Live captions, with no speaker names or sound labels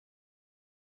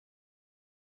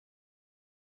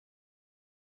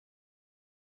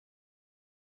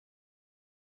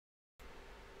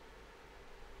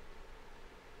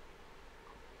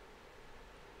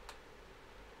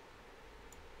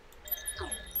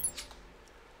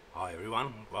Hi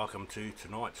everyone, welcome to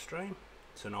tonight's stream.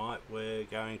 Tonight we're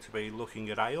going to be looking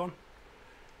at Aion.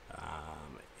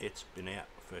 It's been out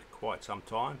for quite some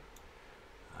time.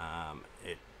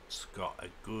 It's got a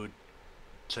good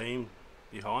team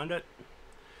behind it,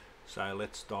 so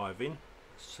let's dive in,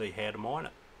 see how to mine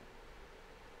it.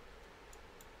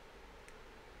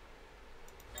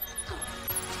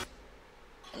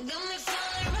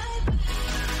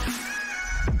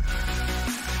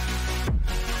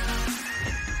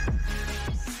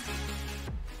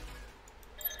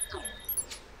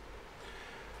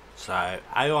 So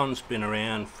Aion's been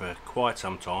around for quite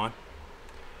some time.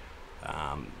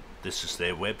 This is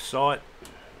their website.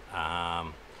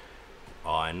 I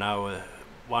know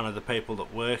one of the people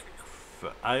that work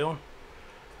for Aion,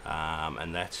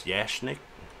 and that's Yashnik.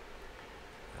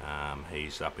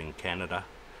 He's up in Canada,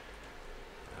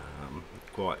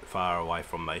 quite far away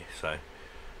from me, so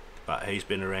but he's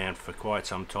been around for quite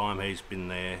some time. He's been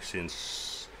there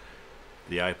since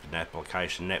the Open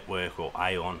Application Network, or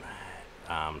Aion,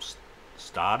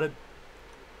 started.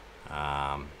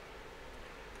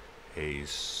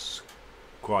 He's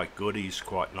quite good, he's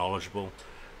quite knowledgeable.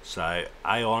 So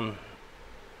Aion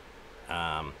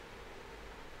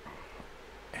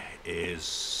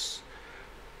is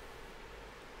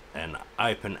an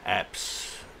open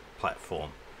apps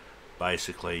platform.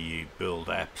 Basically you build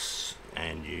apps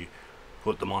and you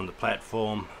put them on the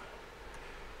platform.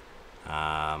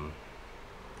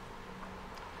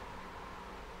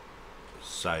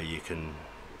 So you can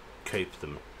keep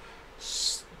them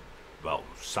safe,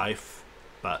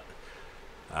 but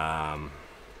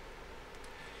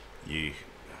you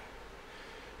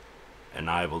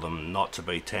enable them not to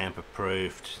be tamper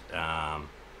proofed.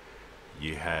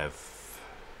 You have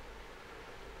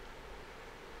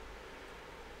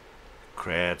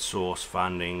crowdsource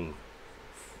funding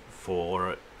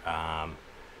for it,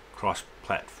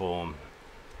 cross-platform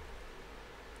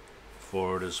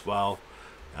for it as well.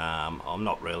 I'm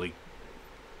not really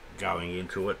going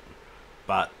into it,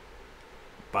 but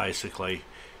basically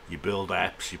you build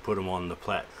apps, you put them on the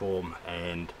platform,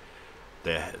 and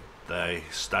they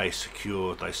stay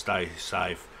secure, they stay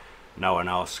safe, no one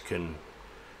else can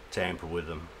tamper with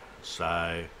them.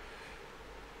 So,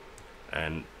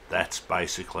 and that's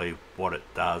basically what it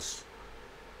does.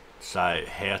 So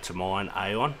how to mine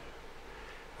Aion?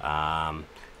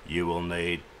 You will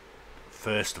need,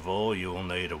 first of all, you will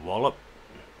need a wallet.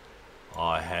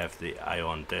 I have the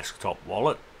Aion desktop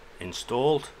wallet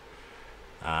installed.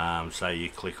 So you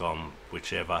click on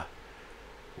whichever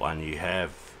one you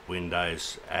have,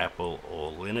 Windows, Apple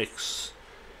or Linux.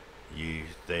 You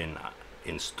then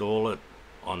install it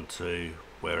onto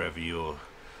wherever you're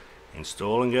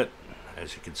installing it.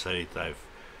 As you can see, they've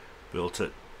built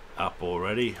it up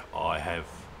already. I have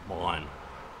mine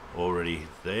already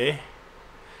there.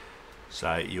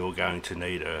 So you're going to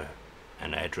need an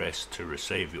address to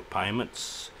receive your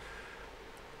payments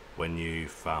when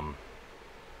you've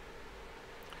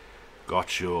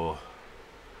got your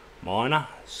miner.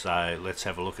 So let's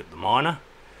have a look at the miner.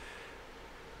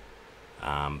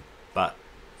 But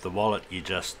the wallet, you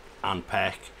just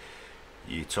unpack,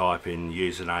 you type in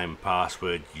username and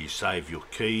password, you save your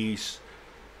keys,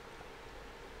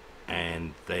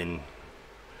 and then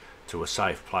to a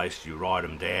safe place you write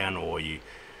them down, or you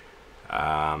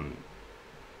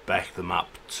back them up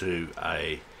to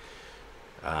a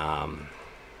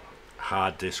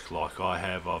hard disk like I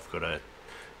have. I've got a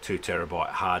 2 terabyte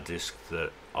hard disk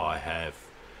that I have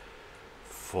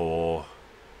for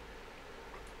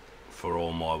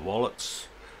all my wallets,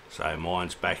 so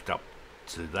mine's backed up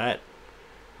to that.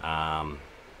 And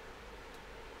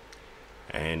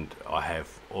I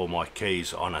have all my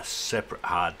keys on a separate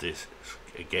hard disk,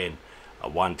 again a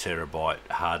 1 terabyte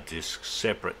hard disk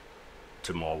separate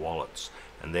to my wallets,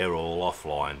 and they're all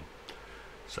offline,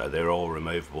 so they're all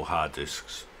removable hard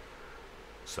disks.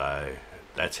 So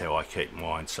that's how I keep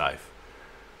mine safe.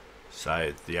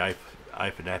 So the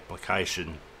open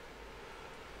application,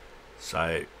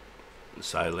 so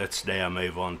let's now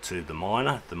move on to the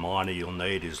miner. The miner you'll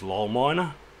need is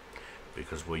lolMiner,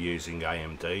 because we're using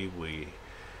AMD.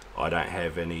 I don't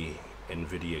have any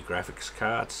NVIDIA graphics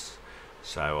cards,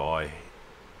 so I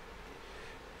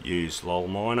use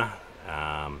lolMiner,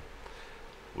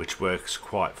 which works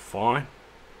quite fine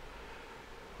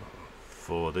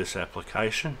for this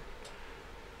application.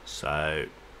 So,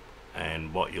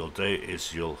 and what you'll do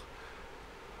is you'll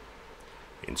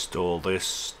install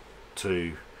this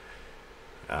to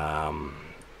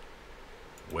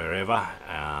wherever.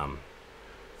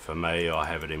 For me, I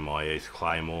have it in my ETH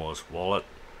Claymore's wallet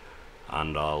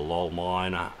under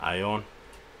lolMiner Aion.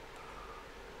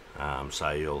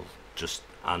 So you'll just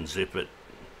unzip it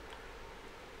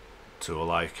to a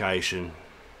location,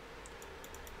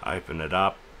 open it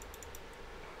up,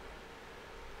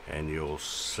 and you'll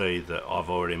see that I've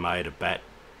already made a bat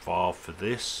file for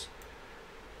this.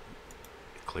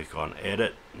 Click on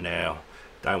edit. Now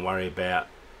don't worry about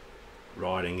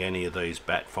writing any of these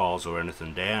bat files or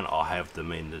anything down. I'll have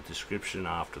them in the description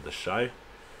after the show,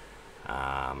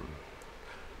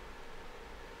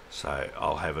 so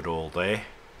I'll have it all there.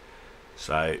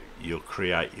 So you'll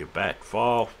create your bat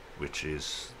file, which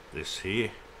is this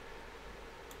here.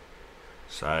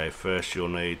 So first you'll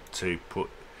need to put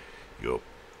your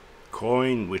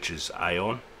coin, which is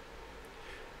Aion,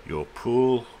 your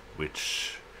pool,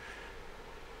 which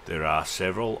there are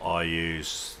several. I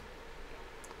use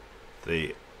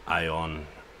the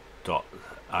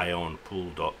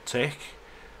eu.aionpool.tech,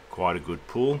 quite a good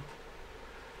pool.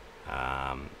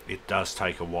 It does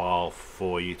take a while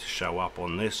for you to show up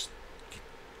on this,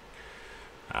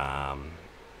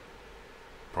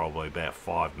 probably about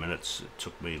 5 minutes it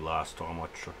took me last time I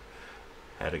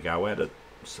had a go at it,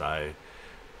 so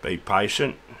be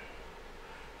patient,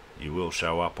 you will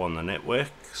show up on the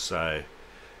network. So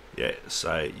yeah,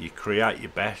 so you create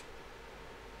your bat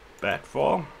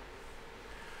file.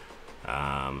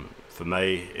 For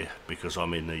me, because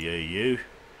I'm in the EU,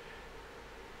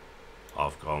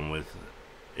 I've gone with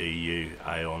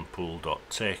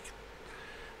eu.aionpool.tech.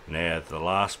 Now the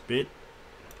last bit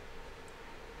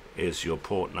is your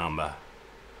port number,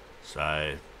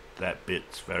 so that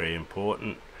bit's very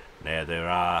important. Now there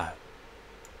are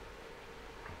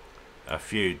a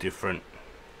few different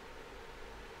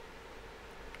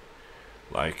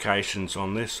locations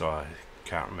on this, I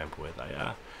can't remember where they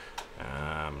are.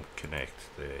 Connect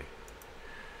there.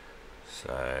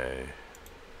 So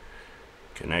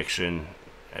connection,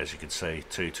 as you can see,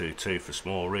 222 for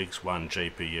small rigs, 1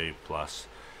 GPU plus.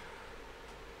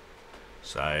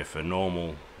 So for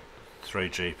normal 3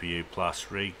 GPU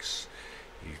plus rigs,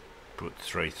 you put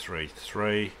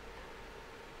 333.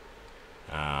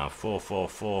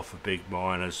 444 for big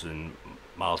miners and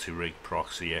multi-rig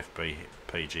proxy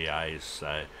FPGAs,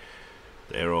 so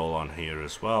they're all on here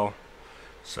as well.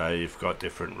 So you've got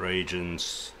different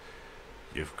regions.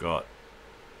 You've got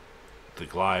the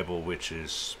global, which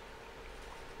is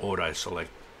auto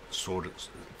select, sort of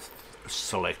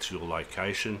selects your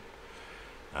location.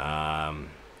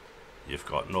 You've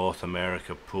got North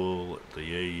America pool, the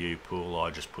EU pool. I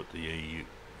just put the EU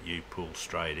pool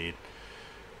straight in,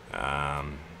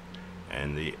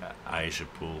 and the Asia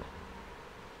pool,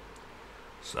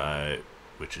 so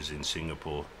which is in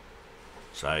Singapore.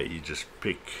 So you just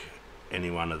pick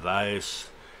any one of those,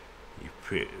 you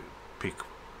pick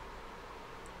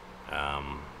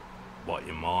what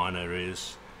your miner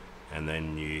is, and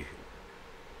then you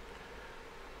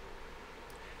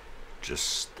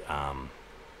just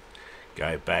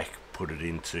go back, put it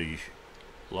into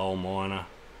lolMiner.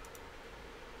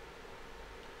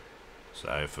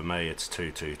 So for me it's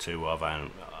 222. I've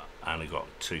only got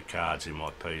 2 cards in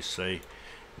my PC.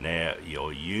 Now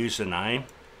your username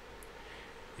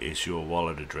is your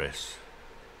wallet address.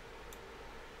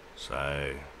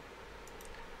 So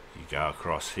you go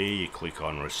across here, you click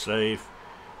on receive,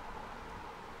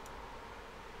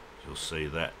 you'll see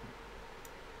that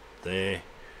there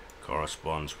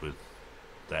corresponds with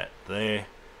that there.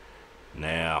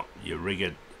 Now your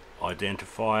rig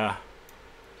identifier,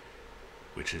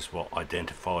 which is what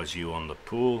identifies you on the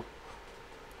pool,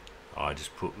 I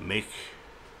just put Mick,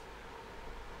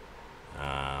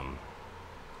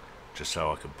 just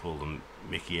so I can pull the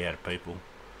Mickey out of people.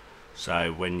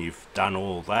 So when you've done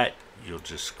all that, you'll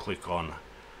just click on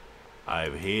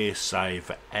over here, save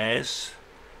as.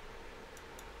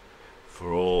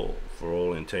 For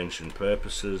all intention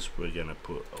purposes, we're going to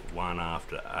put one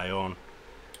after Aion,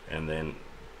 and then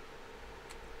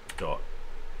 .bat.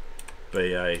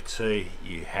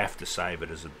 You have to save it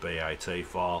as a BAT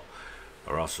file,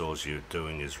 or else all you're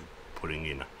doing is putting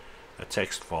in a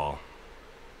text file.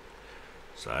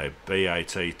 So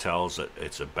BAT tells it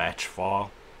it's a batch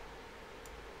file.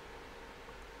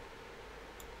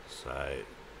 So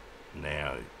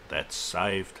now that's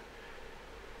saved.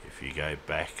 If you go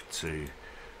back to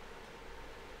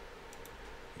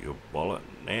your wallet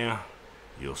now,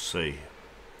 you'll see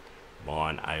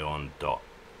mine Aion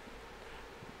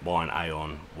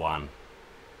 1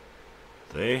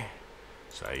 there.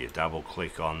 So you double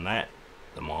click on that,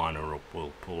 the miner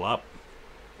will pull up,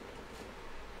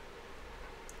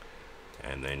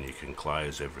 and then you can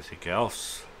close everything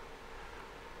else.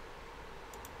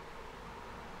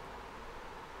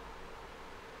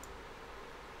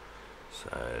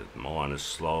 So mine is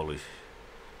slowly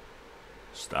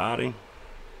starting.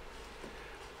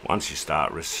 Once you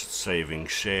start receiving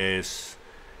shares,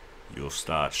 you'll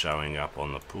start showing up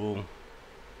on the pool.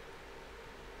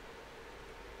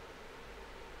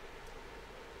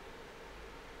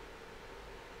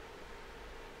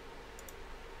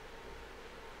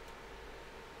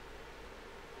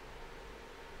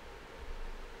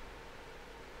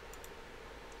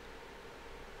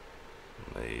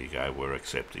 There you go, we're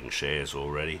accepting shares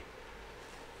already.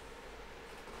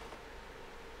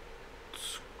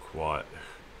 It's quite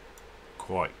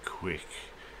quick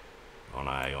on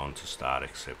Aion to start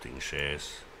accepting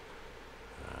shares.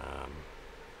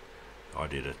 I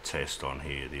did a test on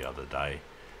here the other day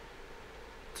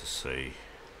to see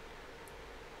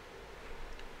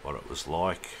what it was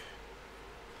like,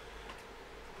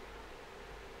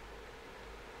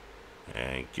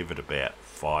 and give it about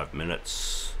 5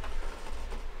 minutes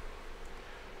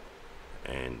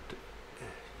and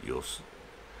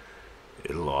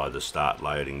it'll either start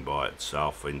loading by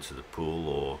itself into the pool,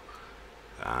 or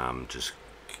just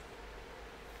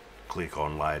click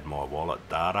on load my wallet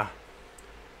data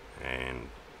and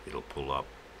it'll pull up.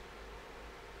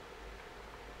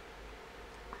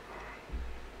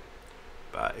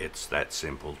 But it's that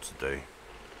simple to do,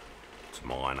 to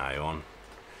mine Aion.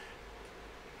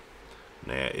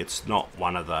 Now, it's not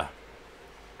one of the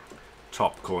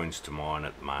top coins to mine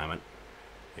at the moment.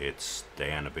 It's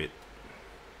down a bit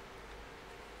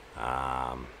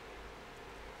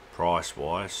price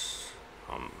wise.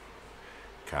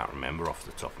 Can't remember off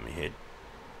the top of my head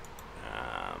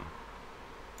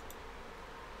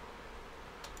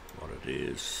what it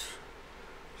is,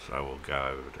 so we'll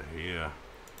go over to here.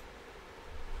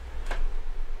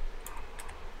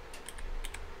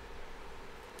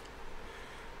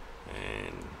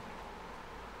 And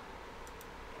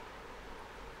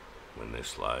when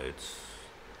this loads,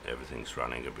 everything's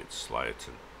running a bit slow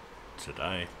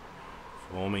today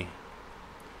for me.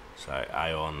 So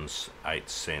Aion's 8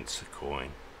 cents a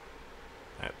coin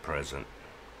at present,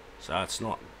 so it's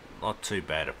not too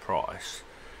bad a price.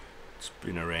 It's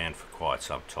been around for quite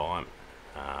some time.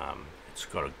 It's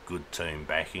got a good team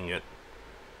backing it.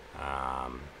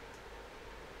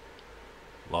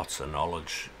 Lots of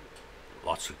knowledge,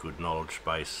 lots of good knowledge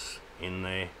base in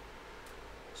there,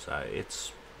 so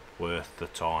it's worth the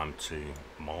time to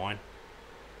mine,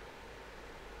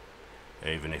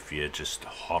 even if you just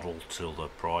hodl till the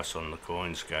price on the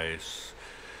coins goes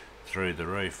through the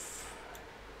roof.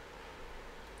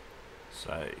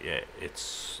 So yeah,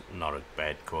 it's not a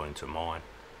bad coin to mine.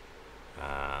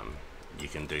 You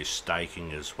can do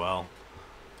staking as well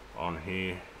on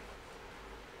here.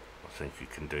 I think you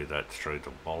can do that through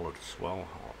the wallet as well.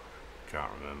 I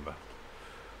can't remember.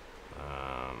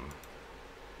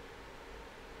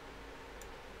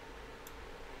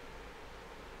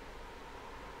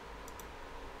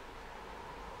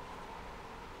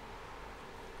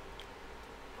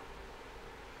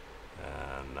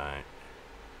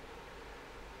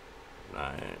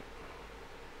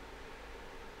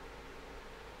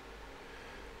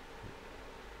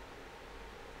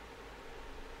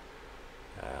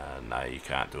 No, you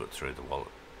can't do it through the wallet,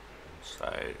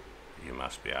 so you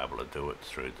must be able to do it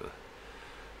through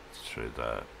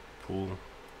the pool.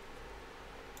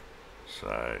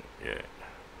 So yeah,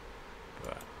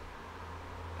 but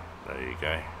there you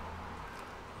go,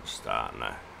 it's starting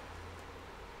to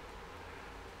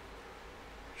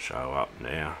show up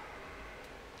now.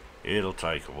 It'll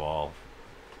take a while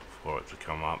for it to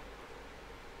come up,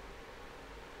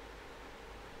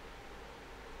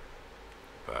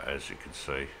 but as you can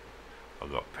see,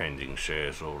 I've got pending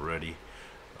shares already.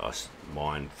 I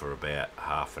mined for about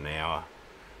half an hour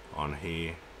on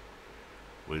here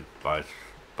with both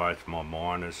my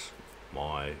miners.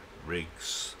 My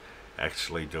rig's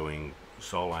actually doing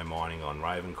solo mining on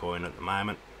Ravencoin at the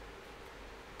moment,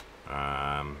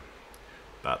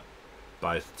 but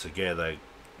both together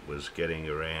was getting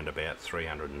around about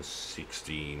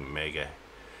 360 mega.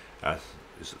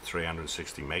 Is it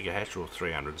 360 mega hash or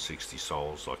 360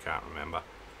 sols? I can't remember.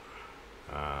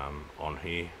 On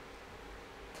here,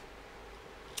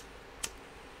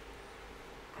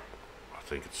 I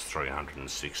think it's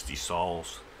 360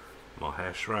 sols, my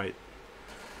hash rate.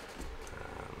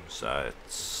 So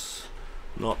it's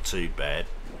not too bad,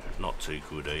 not too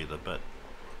good either, but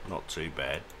not too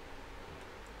bad.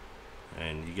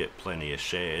 And you get plenty of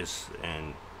shares,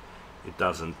 and it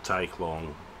doesn't take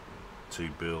long to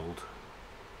build.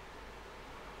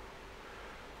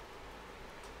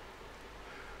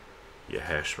 Your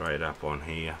hash rate up on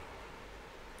here.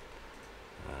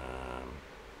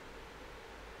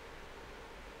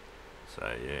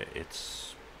 So yeah,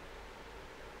 it's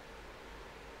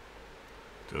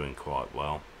doing quite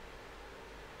well.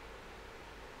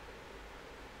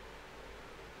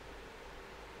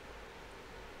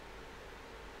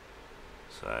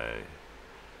 So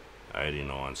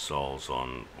 89 sols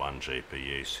on one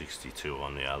GPU, 62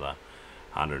 on the other,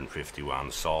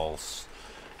 151 sols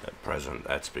at present.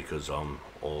 That's because I'm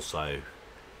also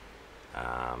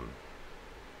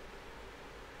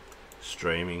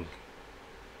streaming,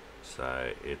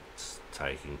 so it's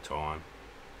taking time.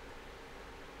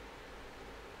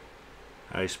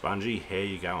 Hey Spongy, how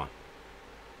you going?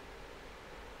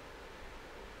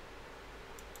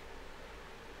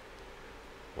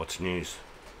 What's news?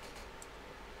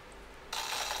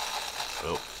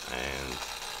 Oh, and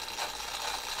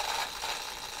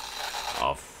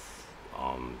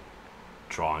I'm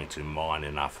trying to mine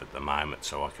enough at the moment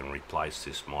so I can replace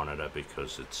this monitor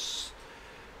because it's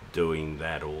doing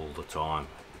that all the time.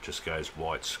 It just goes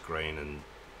white screen and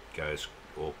goes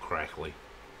all crackly.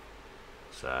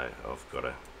 So I've got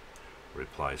to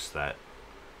replace that.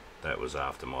 That was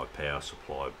after my power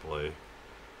supply blew.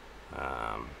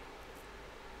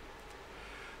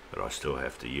 But I still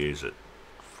have to use it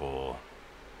for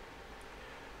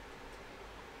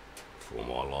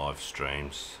my live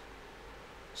streams.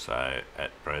 So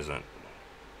at present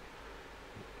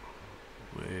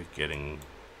we're getting,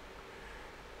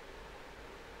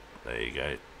 there you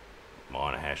go,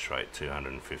 miner hash rate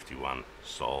 251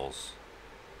 sols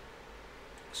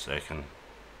a second,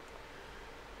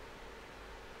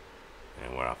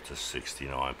 and we're up to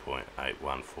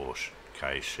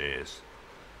 69.814k shares.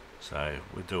 So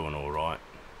we're doing all right,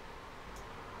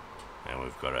 and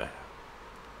we've got a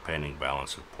pending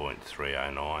balance of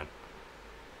 0.309.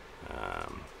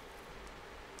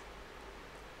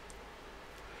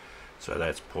 So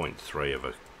that's 0.3 of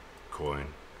a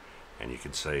coin, and you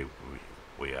can see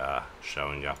we are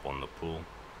showing up on the pool.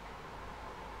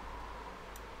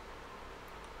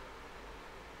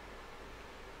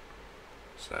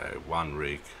 So one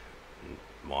rig,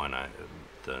 miner,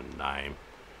 the name,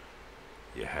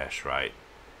 your hash rate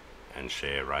and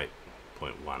share rate,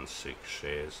 0.16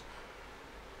 shares,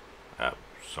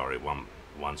 sorry,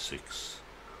 1.16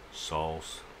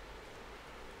 sols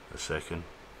a second,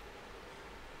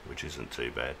 which isn't too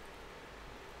bad.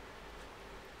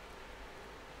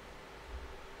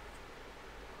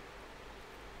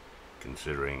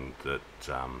 Considering that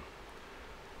I'm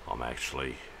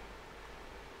actually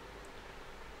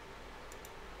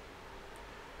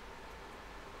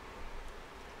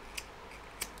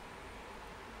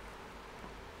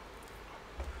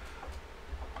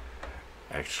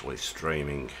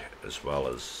streaming as well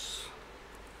as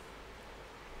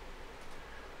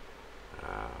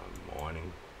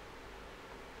mining.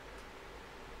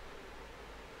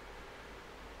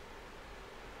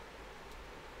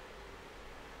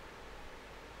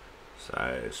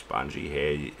 So Spongy,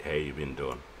 how you been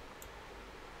doing?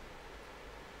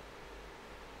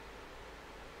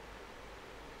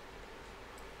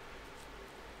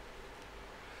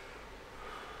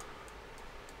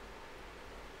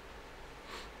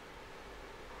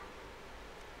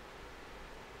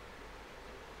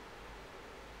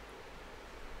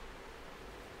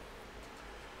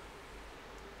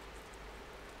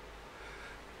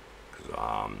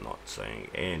 I'm not seeing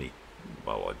any,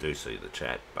 well, I do see the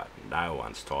chat, but no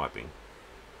one's typing.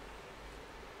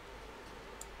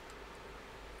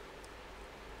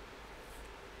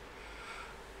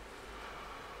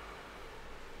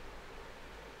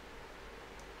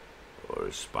 Or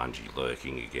is Spongy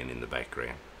lurking again in the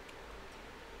background?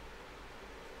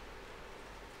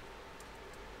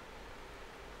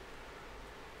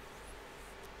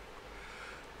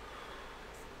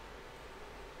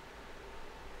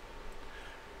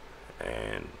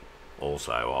 And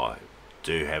also I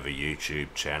do have a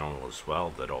YouTube channel as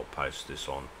well that I'll post this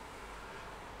on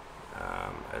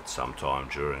at some time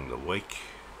during the week.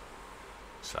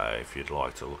 So if you'd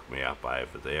like to look me up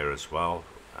over there as well,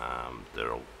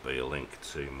 there'll be a link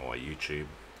to my YouTube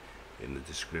in the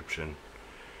description.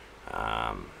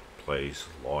 Please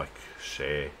like,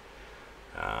 share,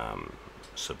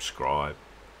 subscribe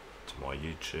to my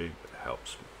YouTube. It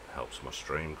helps my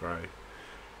stream grow.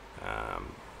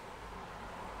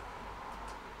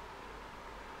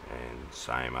 And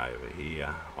same over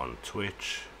here on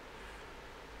Twitch.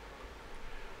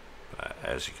 But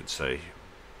as you can see,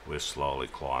 we're slowly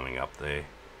climbing up there.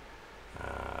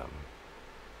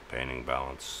 Pending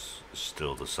balance is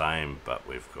still the same, but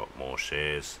we've got more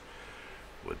shares.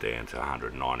 We're down to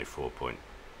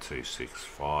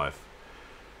 194.265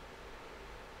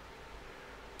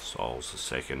 sols a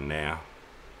second now.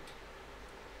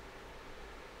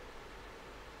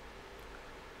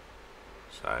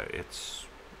 So it's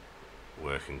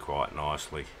working quite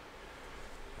nicely,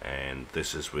 and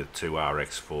this is with two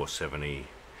RX 470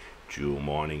 dual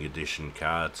mining edition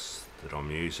cards that I'm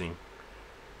using.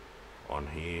 on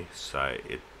here, so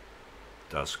it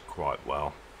does quite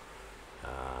well.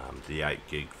 The 8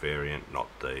 gig variant, not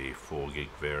the 4 gig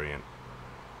variant.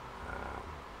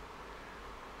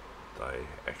 They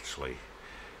actually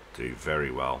do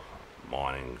very well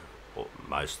mining.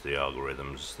 Most of the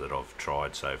algorithms that I've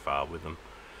tried so far with them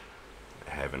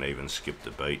haven't even skipped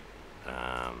a beat.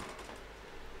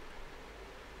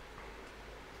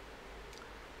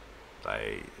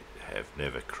 They have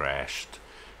never crashed.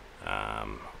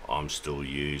 I'm still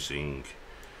using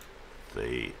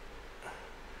the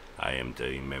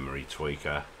AMD memory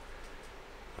tweaker,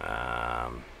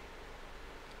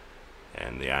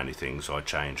 and the only things I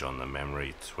change on the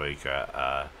memory tweaker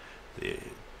are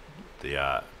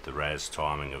the RAS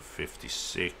timing of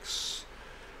 56,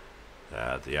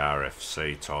 the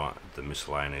RFC time, the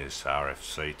miscellaneous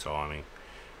RFC timing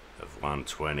of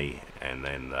 120, and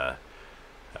then the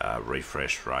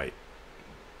refresh rate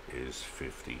is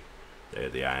 50. They're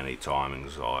the only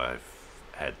timings I've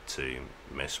had to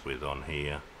mess with on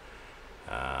here.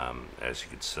 As you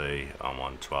can see, I'm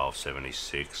on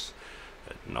 1276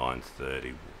 at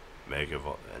 930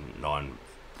 megavolt and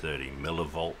 930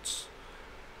 millivolts.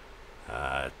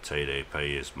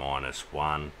 TDP is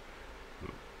 -1.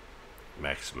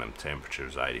 Maximum temperature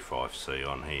is 85°C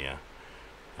on here.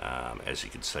 As you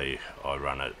can see, I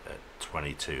run it at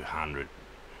 2200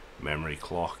 memory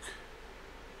clock.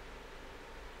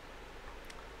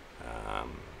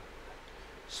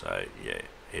 So yeah,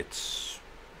 it's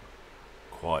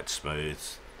quite smooth.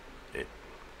 It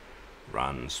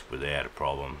runs without a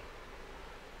problem.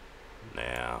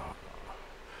 Now,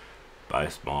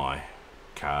 both my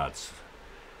cards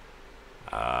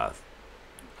are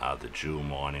the dual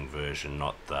mining version,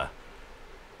 not the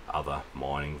other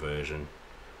mining version.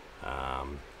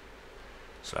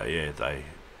 So yeah,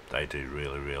 they do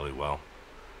really well.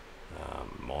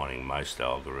 Mining most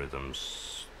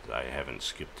algorithms, they haven't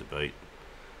skipped a beat.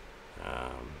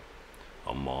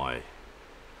 On my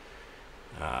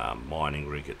mining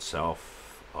rig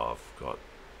itself, I've got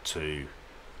two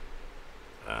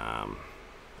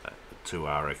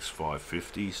RX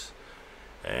 550s,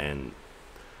 and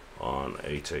on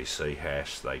ETC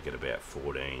hash they get about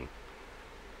 14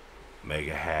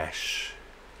 mega hash,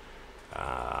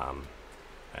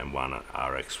 and one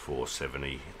RX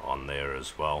 470 on there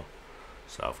as well.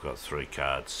 So I've got 3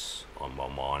 cards on my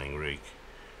mining rig,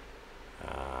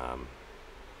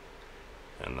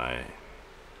 and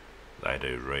they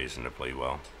do reasonably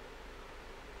well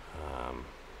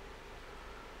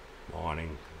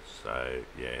mining. So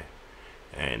yeah,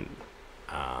 and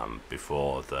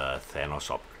before the Thanos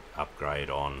upgrade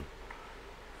on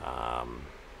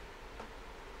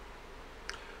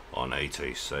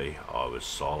ETC, I was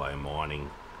solo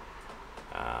mining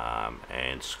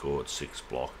and scored 6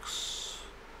 blocks,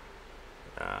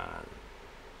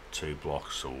 2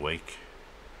 blocks a week.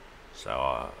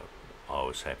 So I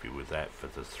was happy with that for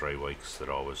the 3 weeks that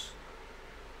I was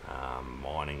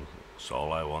mining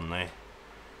solo on there.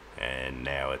 And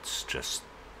now it's just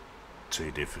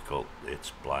too difficult.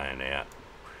 It's blown out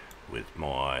with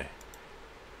my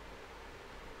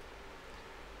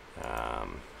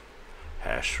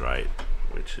hash rate,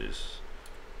 which is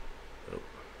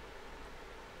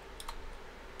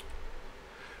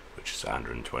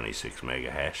 126 mega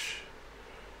hash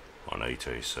on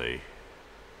ETC,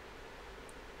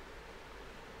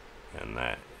 and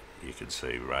that you can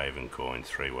see Ravencoin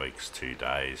 3 weeks 2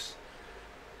 days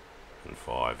and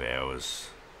 5 hours,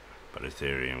 but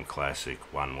Ethereum Classic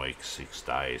 1 week 6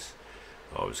 days.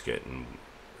 I was getting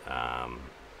I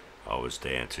was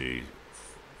down to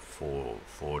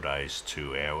 4 days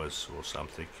 2 hours or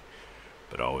something,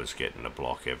 but I was getting a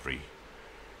block every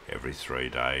 3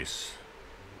 days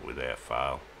without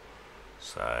fail.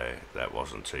 So that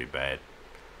wasn't too bad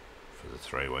for the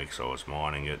 3 weeks I was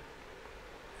mining it.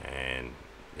 And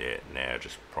yeah, now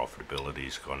just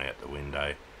profitability's gone out the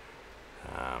window.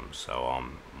 So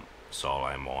I'm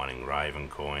solo mining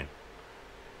Ravencoin.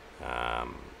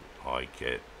 I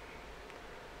get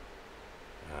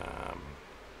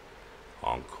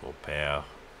Encore Power.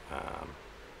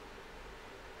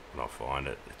 When I find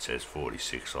it, it says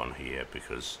 46 on here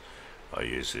because I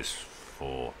use this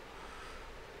for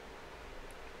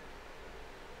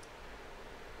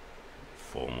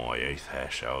my ETH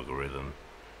hash algorithm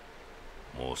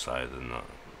more so than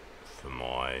for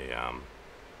my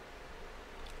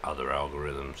other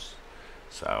algorithms.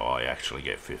 So I actually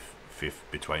get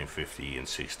between 50 and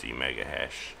 60 mega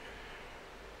hash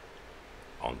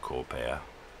on core power,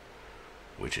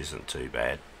 which isn't too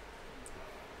bad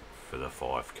for the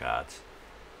 5 cards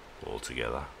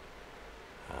altogether.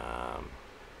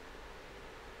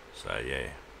 So yeah,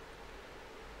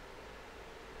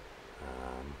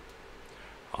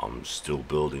 I'm still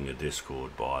building a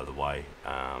Discord, by the way.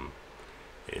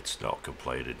 It's not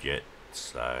completed yet,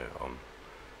 so I'm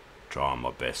trying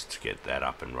my best to get that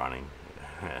up and running.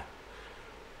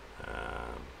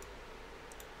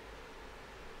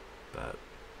 But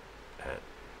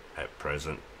at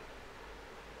present,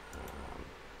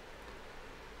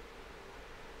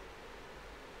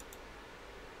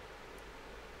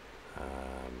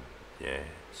 yeah,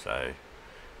 so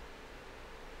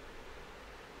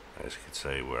as you can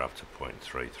see, we're up to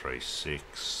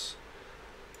 0.336.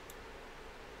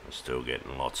 I'm still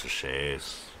getting lots of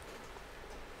shares.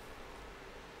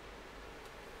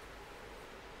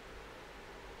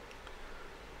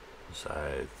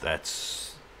 So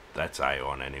that's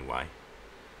Aion anyway.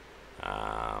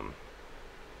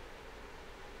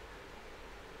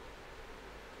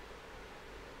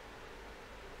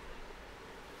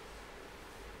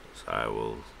 So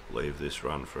we'll leave this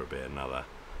run for about another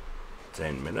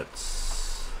 10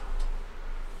 minutes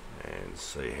and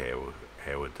see how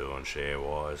we're doing share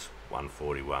wise.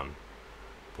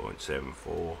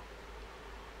 141.74.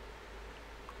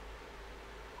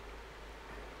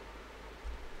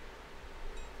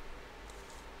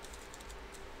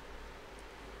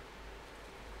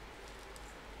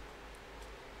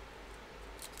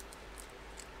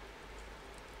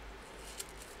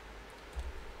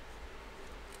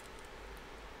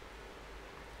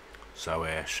 So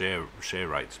our share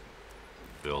rate's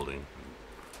building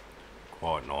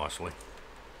quite nicely,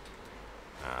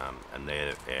 and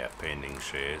they're our pending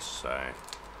shares. So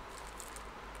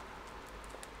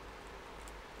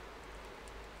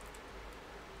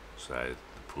the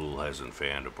pool hasn't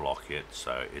found a block yet,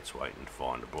 so it's waiting to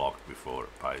find a block before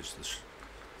it pays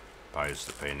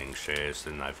the pending shares.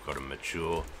 Then they've got to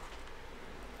mature,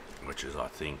 which is I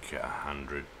think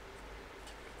 100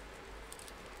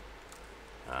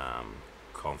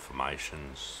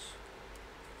 confirmations,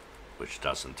 which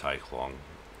doesn't take long.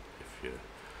 If you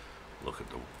look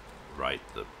at the rate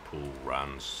the pool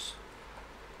runs,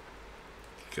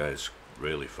 it goes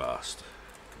really fast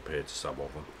compared to some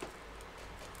of them.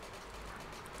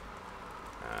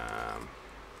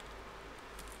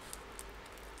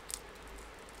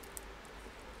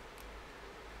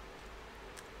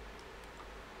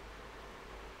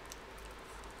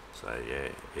 So yeah,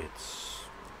 it's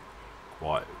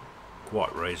quite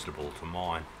reasonable to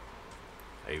mine,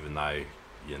 even though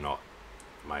you're not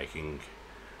making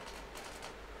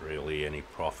really any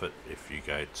profit if you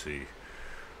go to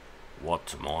what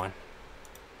to mine.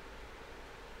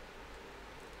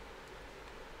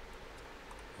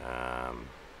 And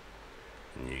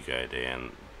you go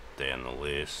down the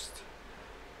list.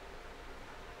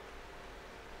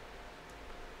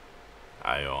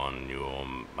 Aion, you're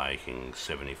making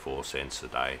 74 cents a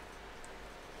day,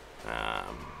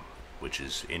 which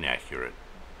is inaccurate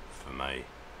for me.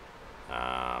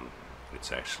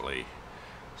 It's actually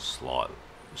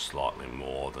slightly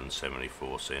more than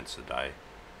 74 cents a day.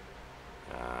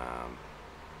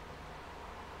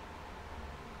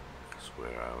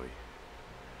 Where are we?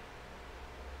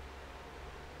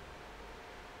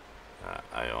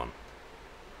 Aion.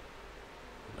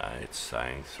 No, it's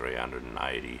saying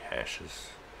 380 hashes,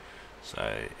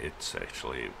 so it's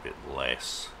actually a bit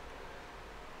less.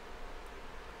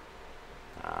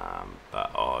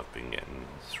 But I've been getting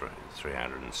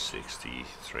 360,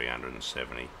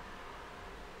 370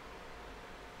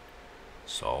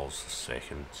 sols a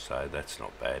second, so that's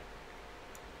not bad.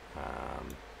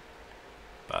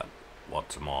 But what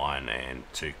to mine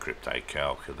and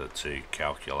CryptoCalc are the two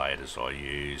calculators I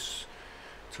use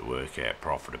to work out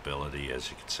profitability. As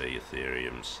you can see,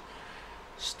 Ethereum's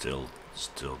still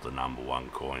the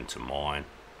 #1 coin to mine.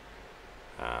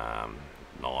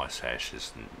 Nice hash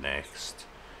is next,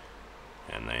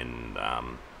 and then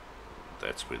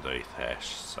that's with ETH hash,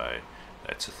 so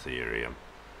that's Ethereum,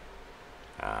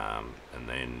 and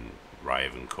then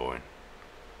Ravencoin.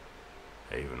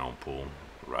 Even on pool,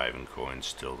 Ravencoin's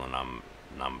still the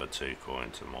 #2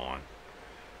 coin to mine.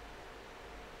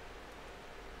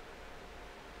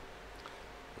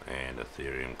 And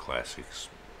Ethereum Classics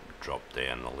dropped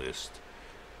down the list,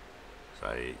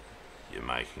 so you're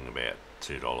making about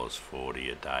 $2.40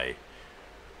 a day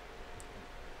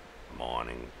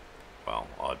mining. Well,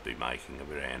 I'd be making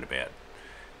around about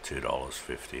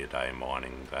 $2.50 a day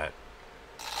mining that.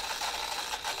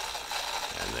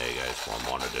 And there goes my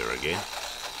monitor again.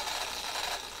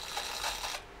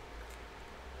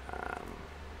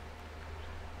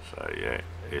 So yeah,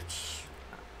 it's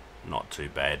not too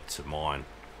bad to mine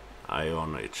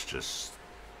Aion. It's just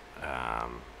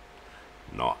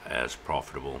not as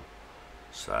profitable.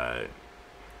 So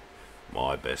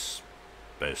my best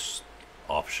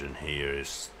option here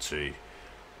is to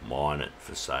mine it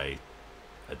for say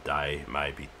a day,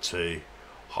 maybe two,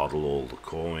 hodl all the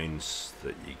coins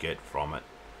that you get from it,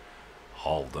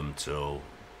 hold them till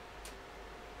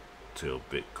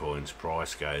Bitcoin's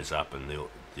price goes up and the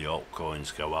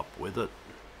altcoins go up with it,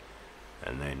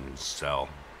 and then sell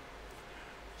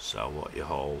what you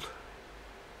hold,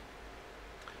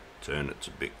 turn it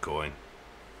to Bitcoin.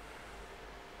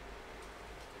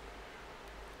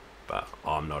 But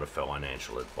I'm not a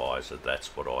financial advisor,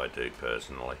 that's what I do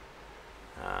personally.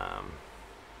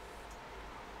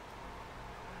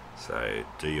 So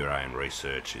do your own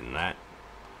research in that.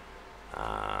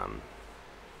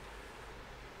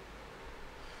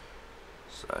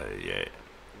 So yeah,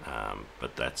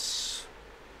 but that's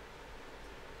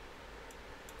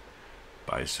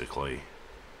basically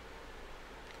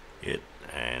it,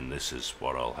 and this is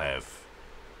what I'll have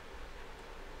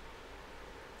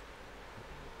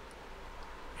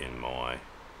in my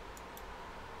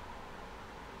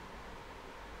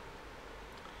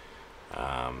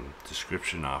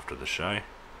description after the show,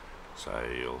 so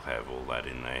you'll have all that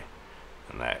in there,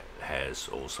 and that has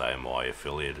also my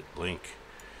affiliate link,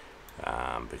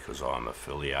 because I'm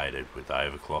affiliated with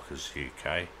Overclockers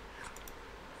UK.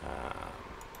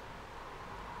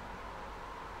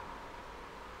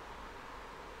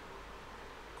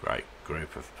 Great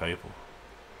group of people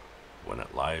when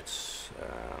it loads.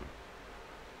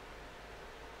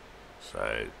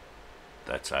 So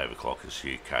that's Overclockers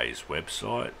UK's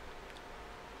website.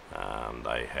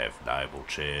 They have Noble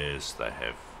chairs, they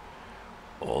have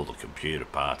all the computer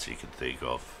parts you can think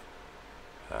of,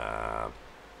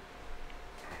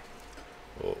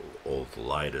 all the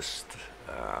latest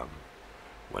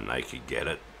when they could get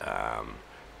it.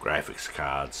 Graphics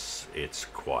cards, it's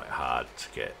quite hard to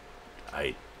get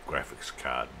a graphics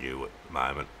card new at the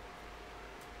moment.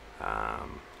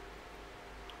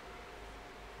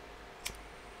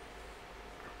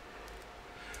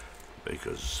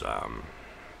 Because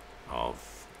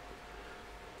of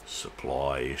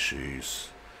supply issues.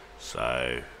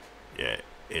 So yeah,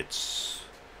 they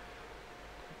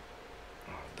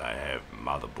have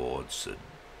motherboards and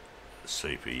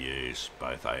CPUs,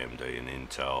 both AMD and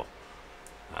Intel.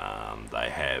 They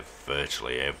have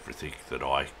virtually everything that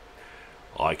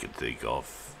I could think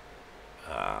of.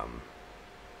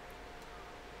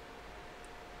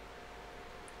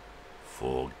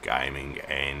 For gaming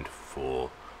and for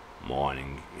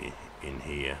mining in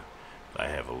here. They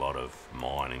have a lot of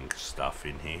mining stuff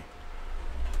in here,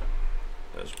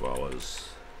 as well as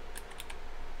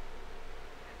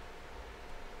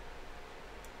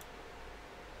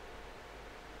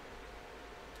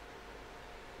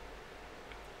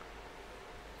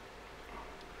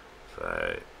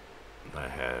so they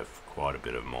have quite a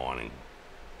bit of mining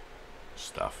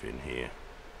stuff in here.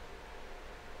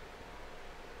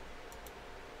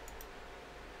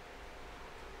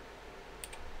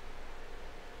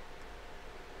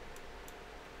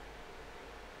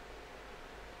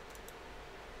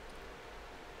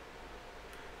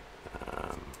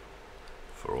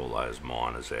 For all those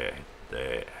miners there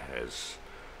has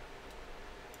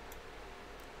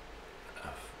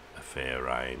a fair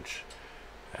range,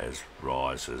 as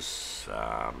rises,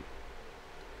 and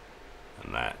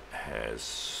that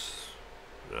has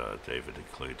even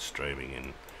includes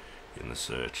streaming in the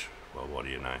search. Well, what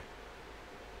do you know?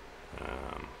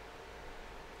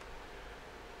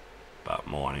 But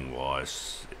mining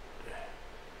wise,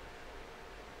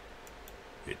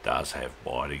 it does have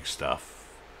mining stuff.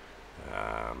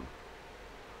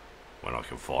 When I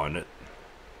can find it.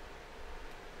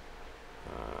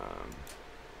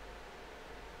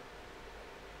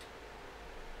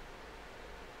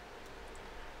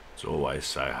 It's always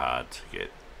so hard to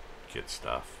get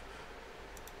stuff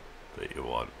that you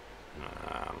want.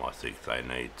 I think they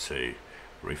need to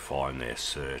refine their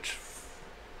search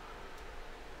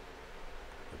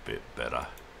a bit better.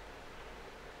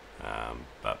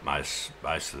 But most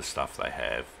of the stuff they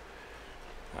have,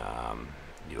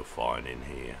 you'll find in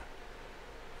here,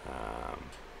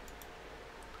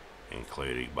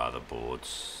 including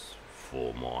motherboards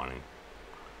for mining.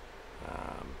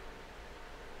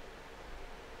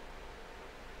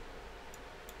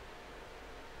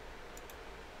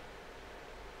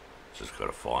 Just got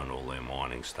to find all their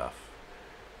mining stuff.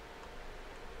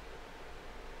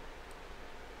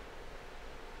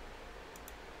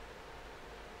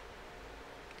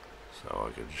 So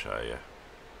I can show you.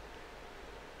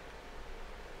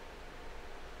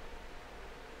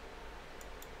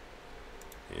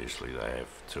 Usually they have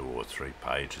 2 or 3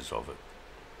 pages of it.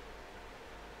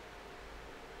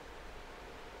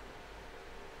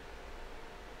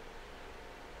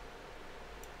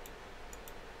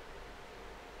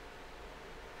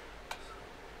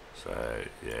 So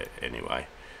yeah, anyway,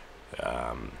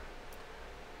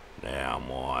 now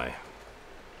my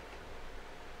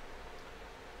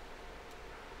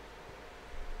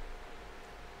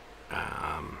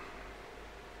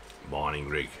mining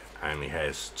rig only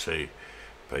has 2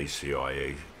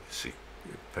 PCIe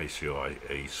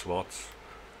slots,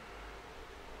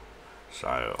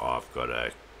 so I've got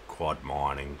a quad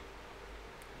mining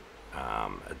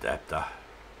adapter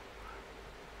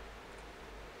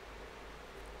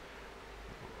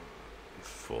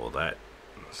for that,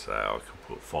 so I can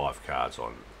put 5 cards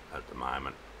on at the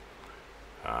moment,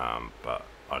 but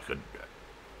I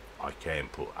can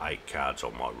put 8 cards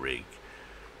on my rig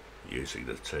using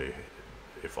the 2.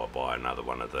 If I buy another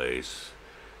one of these,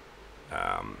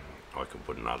 I can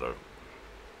put another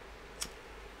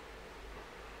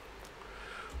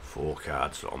 4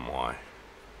 cards on my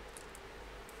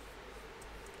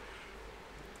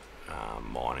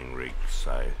mining rig.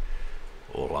 So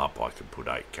all up, I can put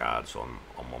 8 cards on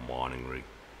my mining rig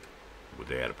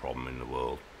without a problem in the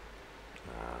world.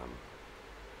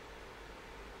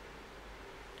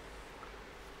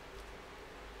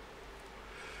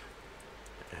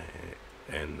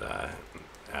 And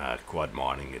quad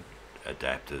mining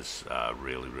adapters are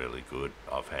really good.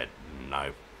 I've had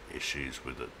no issues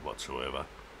with it whatsoever.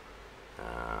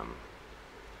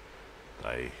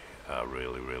 They are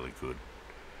really good.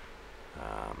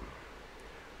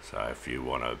 So if you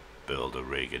want to build a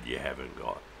rig and you haven't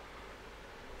got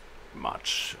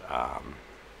much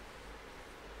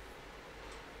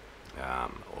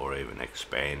or even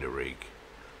expand a rig,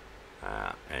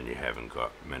 and you haven't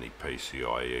got many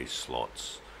PCIe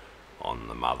slots on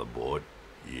the motherboard,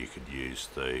 you could use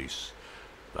these.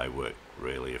 They work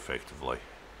really effectively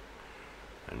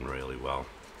and really well.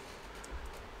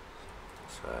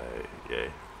 So yeah,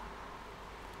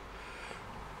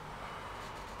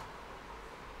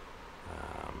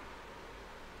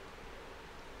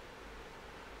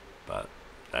 but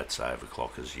that's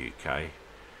Overclockers UK.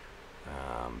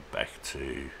 Back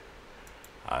to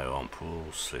Aion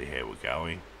Pool, see how we're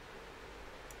going.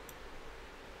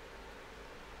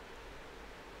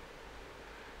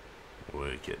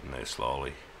 We're getting there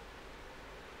slowly.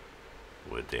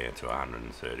 We're down to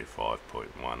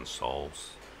 135.1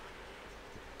 sols,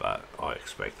 but I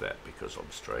expect that because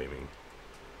I'm streaming.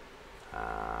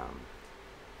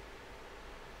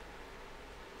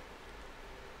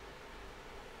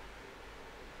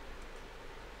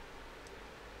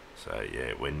 So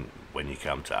yeah, when you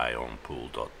come to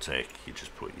eu.aionpool.tech, you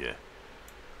just put your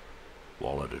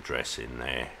wallet address in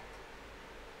there,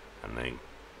 and then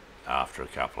after a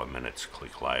couple of minutes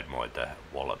click load my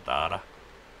wallet data,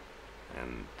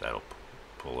 and that'll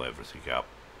pull everything up.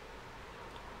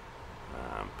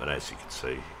 But as you can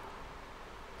see,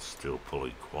 it's still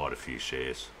pulling quite a few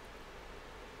shares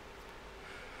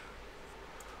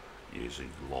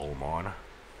using lolMiner.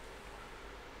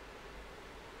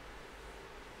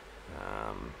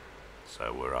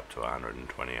 So we're up to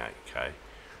 128k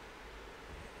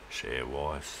share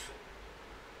wise,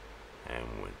 and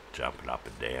we're jumping up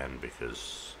and down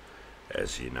because,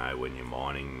 as you know, when you're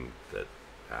mining, that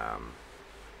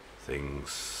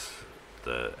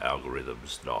the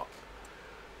algorithm's not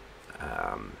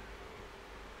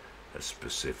a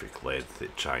specific length,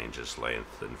 it changes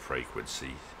length and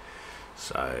frequency,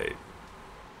 so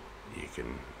you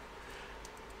can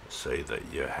see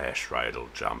that your hash rate will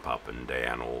jump up and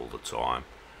down all the time.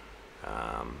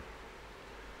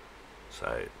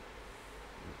 So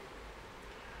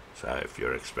if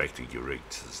you're expecting your rig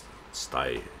to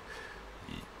stay,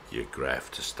 your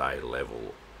graph to stay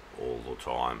level all the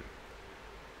time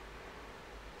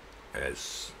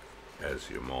as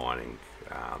you're mining,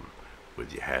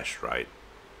 with your hash rate,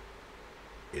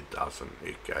 it doesn't.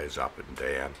 It goes up and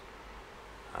down.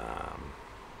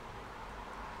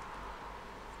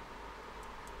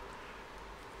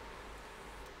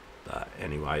 But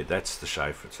anyway, that's the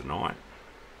show for tonight.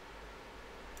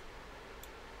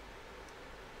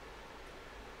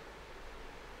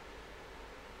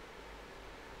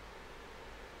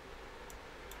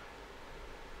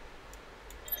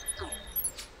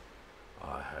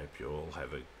 I hope you all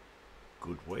have a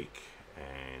good week,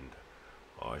 and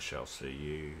I shall see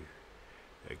you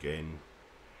again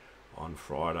on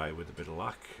Friday with a bit of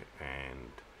luck,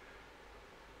 and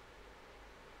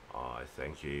I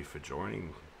thank you for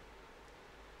joining.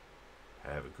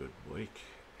 Have a good week,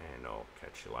 and I'll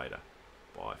catch you later.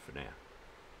 Bye for now.